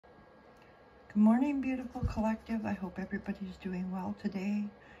Good morning, beautiful collective. I hope everybody's doing well today.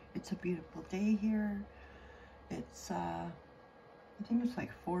 It's a beautiful day here. It's, I think it's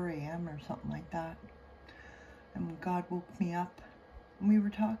like 4 a.m. or something like that. And God woke me up. And we were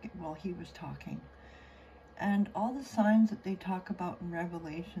talking, well, he was talking. And all the signs that they talk about in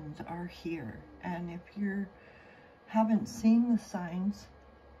Revelations are here. And if you haven't seen the signs,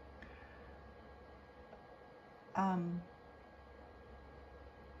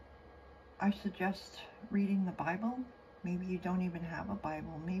 I suggest reading the Bible. Maybe you don't even have a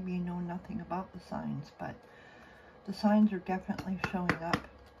Bible. Maybe you know nothing about the signs, but the signs are definitely showing up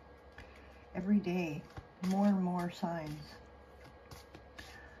every day. More and more signs.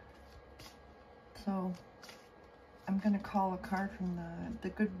 So I'm going to call a card from the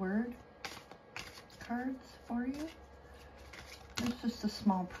Good Word cards for you. It's just a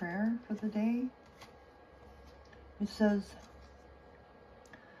small prayer for the day. It says,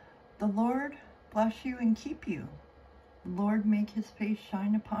 "The Lord bless you and keep you. The Lord make his face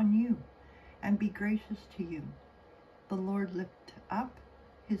shine upon you and be gracious to you. The Lord lift up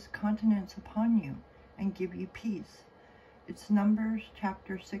his countenance upon you and give you peace." It's Numbers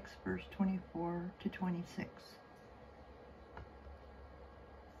chapter 6, verse 24 to 26.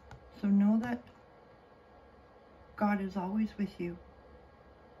 So know that God is always with you,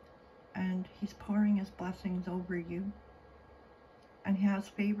 and he's pouring his blessings over you, and he has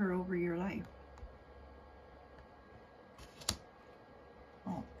favor over your life.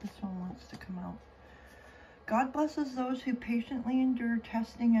 Oh, this one wants to come out. God blesses those who patiently endure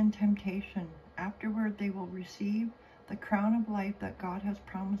testing and temptation. Afterward, they will receive the crown of life that God has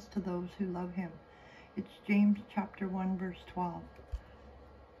promised to those who love him. It's James chapter 1, verse 12.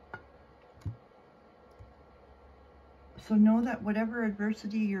 So know that whatever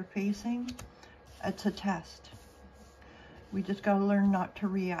adversity you're facing, it's a test. We just got to learn not to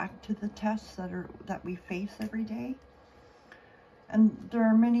react to the tests that we face every day. And there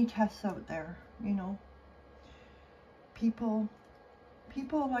are many tests out there, you know. People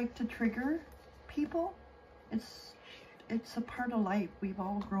like to trigger people. It's a part of life. We've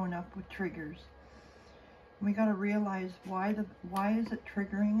all grown up with triggers. We got to realize why is it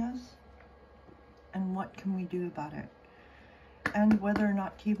triggering us, and what can we do about it, and whether or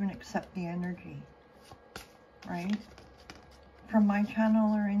not to even accept the energy, right? From my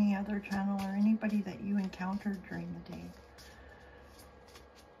channel or any other channel or anybody that you encountered during the day.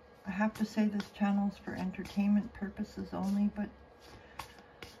 I have to say this channel is for entertainment purposes only, but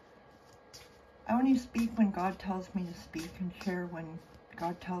I only speak when God tells me to speak and share when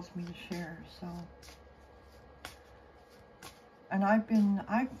God tells me to share. So, and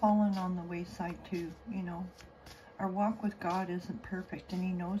I've fallen on the wayside too, you know. Our walk with God isn't perfect, and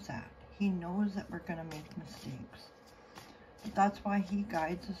he knows that. He knows that we're going to make mistakes. But that's why he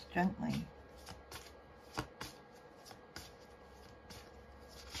guides us gently.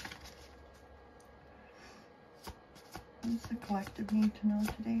 What does the collective need to know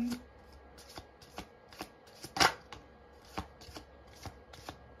today?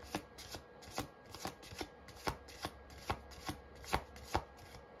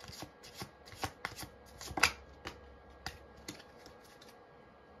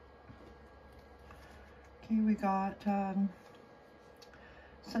 Okay, we got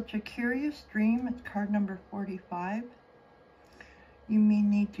such a curious dream. It's card number 45. You may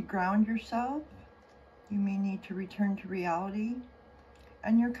need to ground yourself. You may need to return to reality,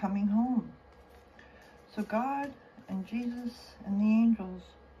 and you're coming home. So God and Jesus and the angels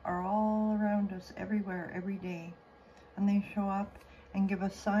are all around us everywhere, every day. And they show up and give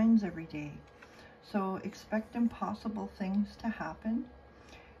us signs every day. So expect impossible things to happen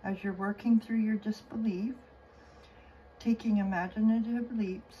as you're working through your disbelief, taking imaginative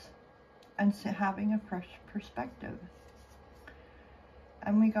leaps, and having a fresh perspective.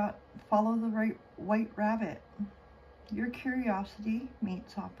 And we got follow the right white rabbit. Your curiosity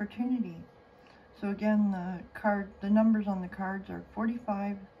meets opportunity. So again, the numbers on the cards are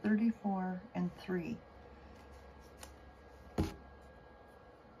 45, 34, and 3.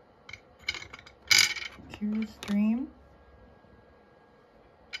 Curious dream.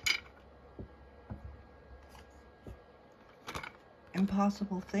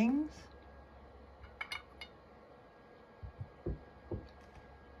 Impossible things.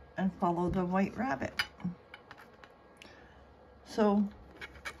 And follow the white rabbit. So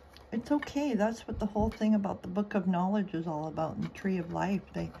it's okay. That's what the whole thing about the book of knowledge is all about, and the tree of life.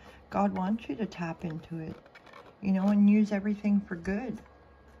 God wants you to tap into it, you know, and use everything for good.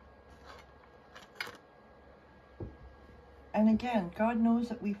 And again, God knows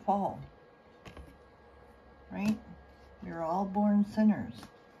that we fall, right? We're all born sinners.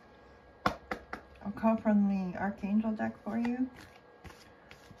 I'll call from the Archangel deck for you.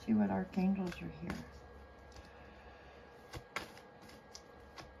 See what Archangels are here.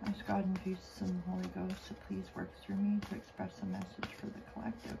 Ask God and Jesus and the Holy Ghost to please work through me to express a message for the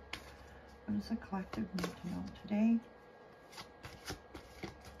collective. What does the collective need to know today?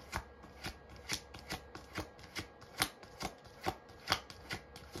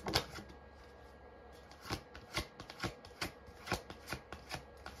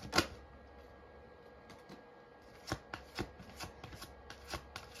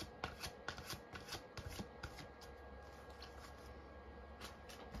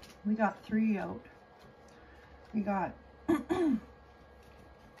 We got 3 out. We got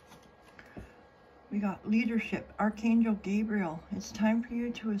we got leadership. Archangel Gabriel, it's time for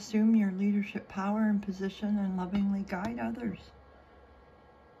you to assume your leadership power and position and lovingly guide others.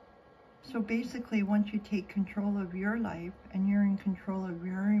 So basically, once you take control of your life and you're in control of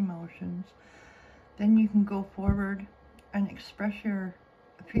your emotions, then you can go forward and express your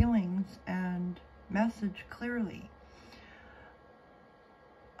feelings and message clearly.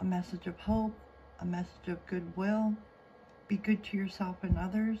 A message of hope, a message of goodwill. Be good to yourself and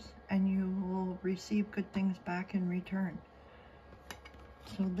others, and you will receive good things back in return.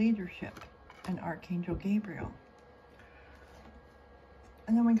 So leadership and Archangel Gabriel.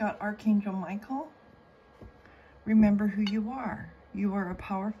 And then we got Archangel Michael. Remember who you are. You are a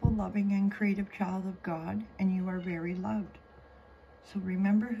powerful, loving, and creative child of God, and you are very loved. So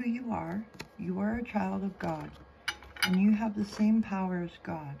remember who you are. You are a child of God. And you have the same power as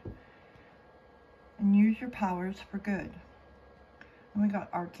God. And use your powers for good. And we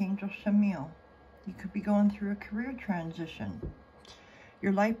got Archangel Shamiel. You could be going through a career transition.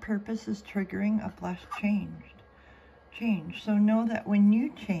 Your life purpose is triggering a blessed change. So know that when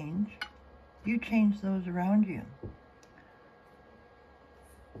you change those around you.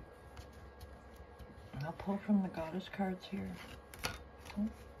 I'll pull from the Goddess cards here. Oh.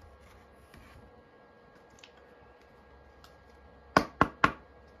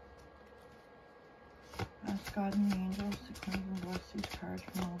 Ask God and the angels to cleanse and bless these cards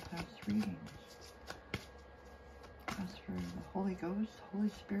from all past readings. Ask for the Holy Ghost, Holy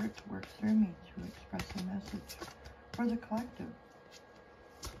Spirit to work through me to express a message for the collective.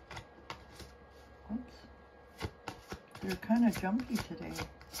 Oops. They're kind of jumpy today.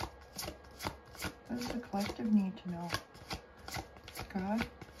 What does the collective need to know? God,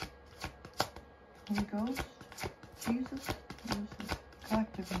 Holy Ghost, Jesus, what does the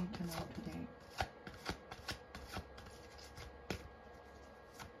collective need to know today?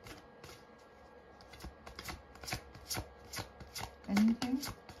 Anything?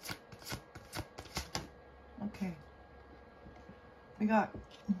 Okay. We got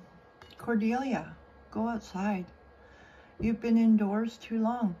Cordelia. Go outside. You've been indoors too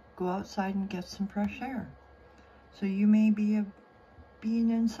long. Go outside and get some fresh air. So you may be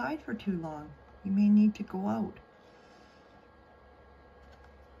being inside for too long. You may need to go out.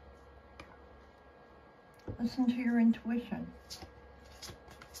 Listen to your intuition.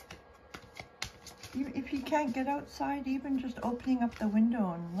 If you can't get outside, even just opening up the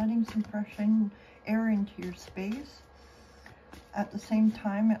window and letting some fresh air into your space. At the same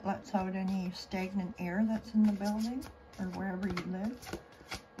time, it lets out any stagnant air that's in the building or wherever you live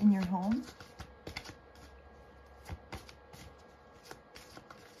in your home.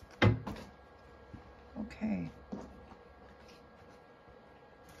 Okay.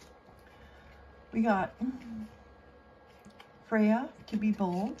 We got Freya to be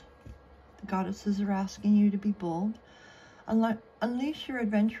bold. The goddesses are asking you to be bold. Unleash your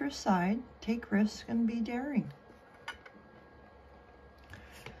adventurous side, take risks, and be daring.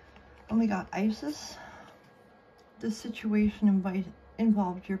 And we got Isis. This situation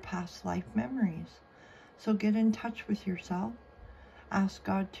involved your past life memories. So get in touch with yourself. Ask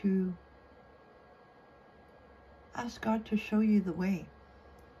God to show you the way.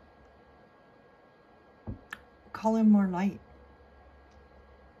 Call in more light.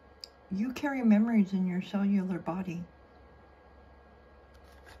 You carry memories in your cellular body.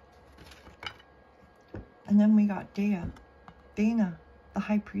 And then we got Dana, the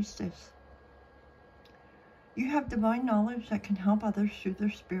High Priestess. You have divine knowledge that can help others through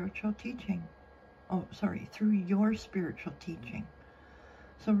their spiritual teaching. Through your spiritual teaching.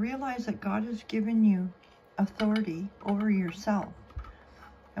 So realize that God has given you authority over yourself.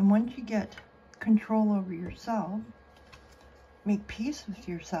 And once you get control over yourself, make peace with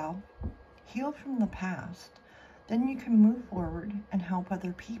yourself, heal from the past, then you can move forward and help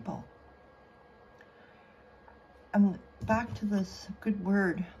other people. And back to this good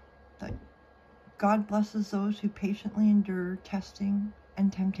word that God blesses those who patiently endure testing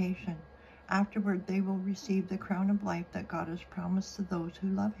and temptation Afterward, they will receive the crown of life that God has promised to those who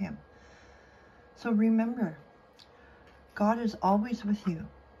love him. So remember, God is always with you.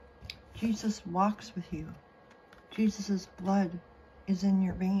 Jesus walks with you. Jesus' blood is in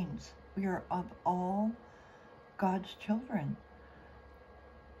your veins. We are of all God's children.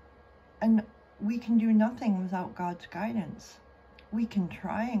 And we can do nothing without God's guidance. We can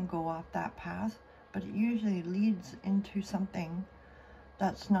try and go off that path, but it usually leads into something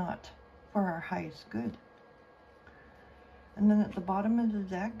that's not for our highest good. And then at the bottom of the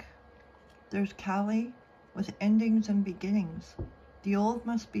deck, there's Kali with endings and beginnings. The old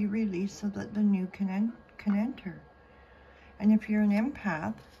must be released so that the new can enter. And if you're an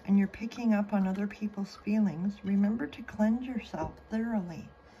empath and you're picking up on other people's feelings, remember to cleanse yourself thoroughly.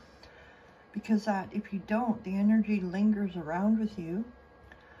 Because if you don't, the energy lingers around with you.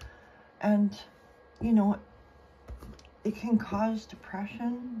 And, you know, it can cause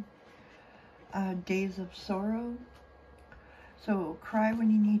depression, days of sorrow. So cry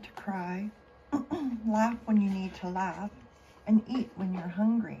when you need to cry, laugh when you need to laugh, and eat when you're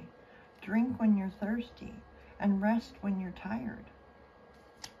hungry, drink when you're thirsty, and rest when you're tired.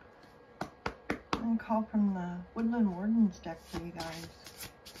 I'm going to call from the Woodland Warden's deck for you guys.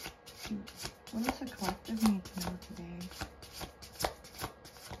 What does the collective need to know today?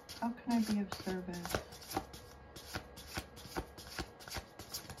 How can I be of service?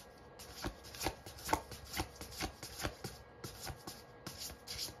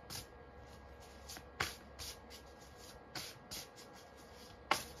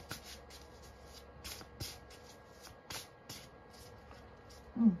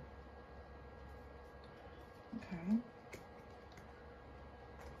 Okay.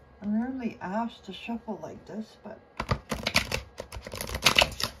 I'm rarely asked to shuffle like this, but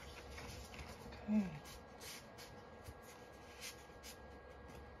okay.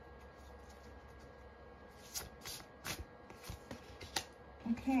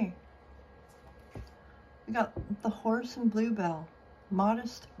 Okay. We got the horse and bluebell,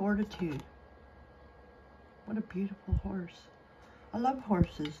 modest fortitude. What a beautiful horse. I love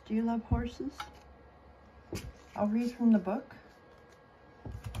horses. Do you love horses? I'll read from the book.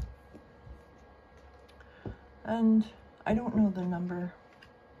 And I don't know the number.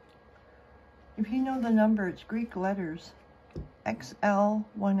 If you know the number, it's Greek letters.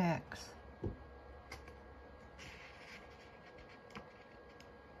 XL1X.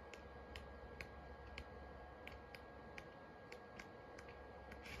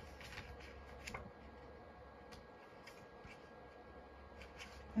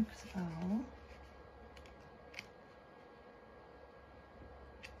 XL.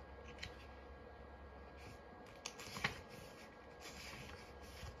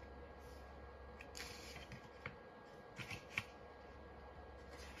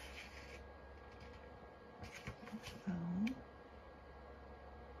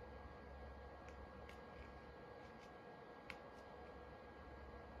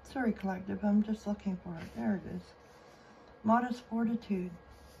 Sorry, collective, I'm just looking for it. There it is. Modest fortitude.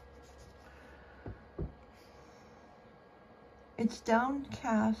 Its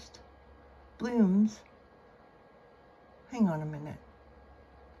downcast blooms. Hang on a minute.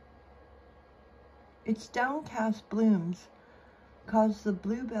 Its downcast blooms cause the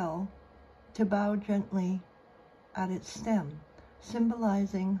bluebell to bow gently at its stem,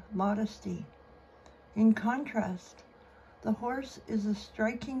 symbolizing modesty. In contrast, the horse is a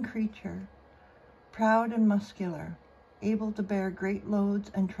striking creature, proud and muscular, able to bear great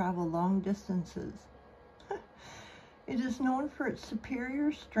loads and travel long distances. It is known for its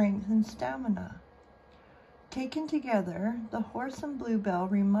superior strength and stamina. Taken together, the horse and bluebell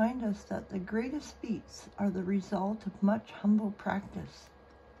remind us that the greatest feats are the result of much humble practice.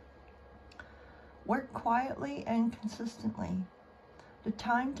 Work quietly and consistently. The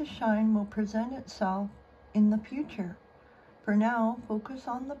time to shine will present itself in the future. For now, focus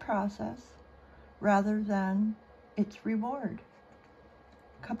on the process rather than its reward.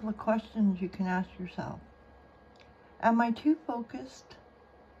 A couple of questions you can ask yourself. Am I too focused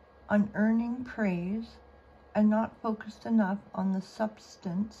on earning praise and not focused enough on the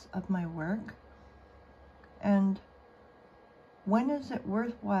substance of my work? And when is it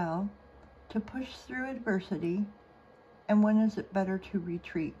worthwhile to push through adversity, and when is it better to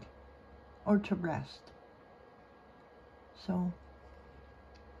retreat or to rest? So,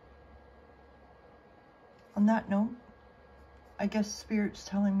 on that note, I guess Spirit's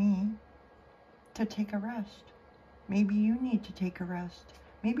telling me to take a rest. Maybe you need to take a rest.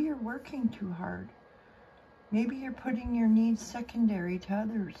 Maybe you're working too hard. Maybe you're putting your needs secondary to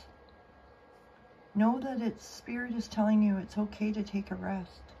others. Know that Spirit is telling you it's okay to take a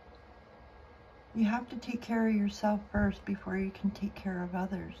rest. You have to take care of yourself first before you can take care of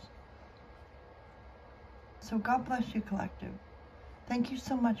others. So God bless you, Collective. Thank you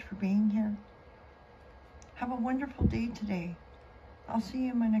so much for being here. Have a wonderful day today. I'll see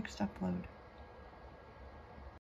you in my next upload.